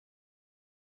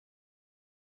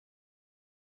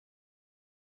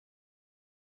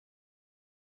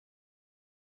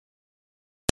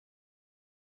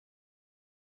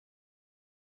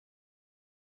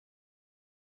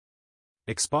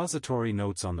Expository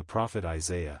notes on the prophet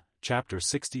Isaiah, chapter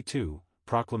 62,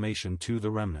 Proclamation to the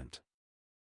Remnant.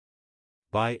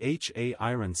 By H. A.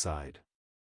 Ironside.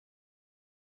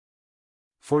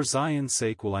 For Zion's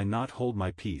sake will I not hold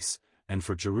my peace, and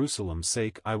for Jerusalem's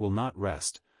sake I will not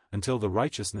rest, until the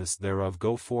righteousness thereof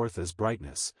go forth as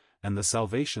brightness, and the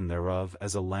salvation thereof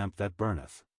as a lamp that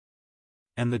burneth.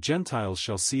 And the Gentiles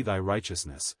shall see thy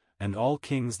righteousness, and all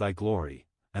kings thy glory,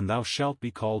 and thou shalt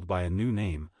be called by a new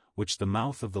name, which the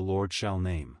mouth of the Lord shall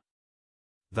name.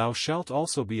 Thou shalt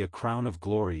also be a crown of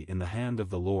glory in the hand of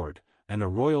the Lord, and a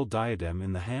royal diadem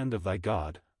in the hand of thy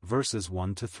God. Verses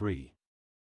 1-3.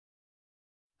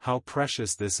 How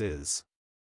precious this is!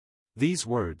 These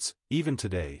words, even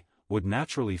today, would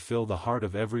naturally fill the heart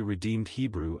of every redeemed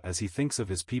Hebrew as he thinks of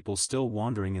his people still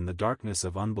wandering in the darkness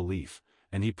of unbelief,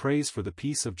 and he prays for the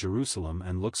peace of Jerusalem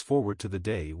and looks forward to the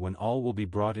day when all will be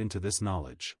brought into this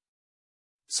knowledge.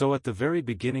 So at the very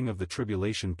beginning of the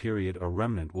tribulation period a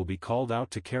remnant will be called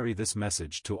out to carry this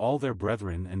message to all their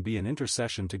brethren and be an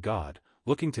intercession to God,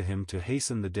 looking to him to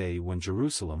hasten the day when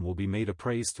Jerusalem will be made a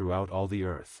praise throughout all the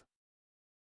earth.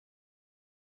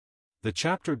 The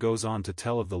chapter goes on to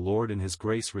tell of the Lord in his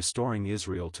grace restoring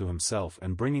Israel to himself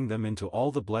and bringing them into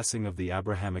all the blessing of the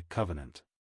Abrahamic covenant.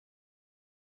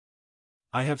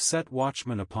 I have set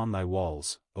watchmen upon thy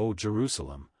walls, O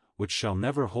Jerusalem, which shall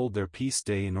never hold their peace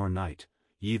day nor night.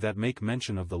 Ye that make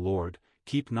mention of the Lord,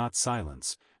 keep not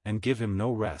silence, and give him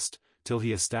no rest, till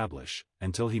he establish,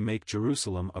 and till he make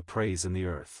Jerusalem a praise in the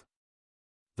earth.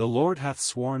 The Lord hath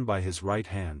sworn by his right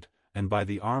hand, and by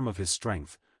the arm of his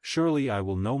strength, surely I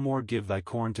will no more give thy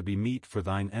corn to be meat for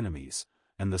thine enemies,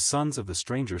 and the sons of the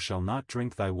stranger shall not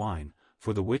drink thy wine,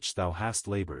 for the which thou hast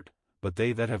labored, but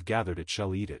they that have gathered it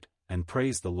shall eat it, and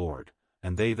praise the Lord,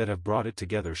 and they that have brought it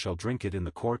together shall drink it in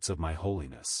the courts of my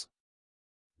holiness.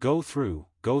 Go through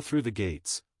the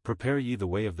gates, prepare ye the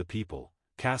way of the people,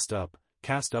 cast up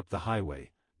the highway,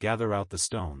 gather out the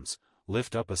stones,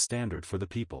 lift up a standard for the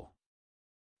people.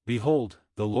 Behold,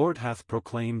 the Lord hath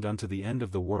proclaimed unto the end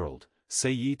of the world, say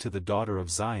ye to the daughter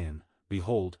of Zion,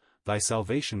 behold, thy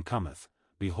salvation cometh,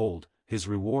 behold, his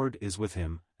reward is with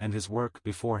him, and his work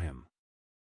before him.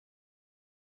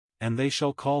 And they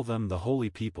shall call them the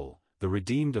holy people, the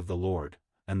redeemed of the Lord,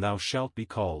 and thou shalt be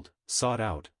called, sought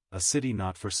out, a city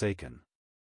not forsaken.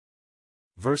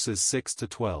 Verses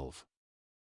 6-12.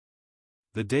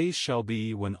 The days shall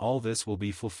be when all this will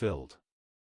be fulfilled.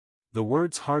 The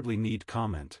words hardly need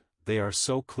comment, they are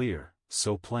so clear,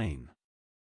 so plain.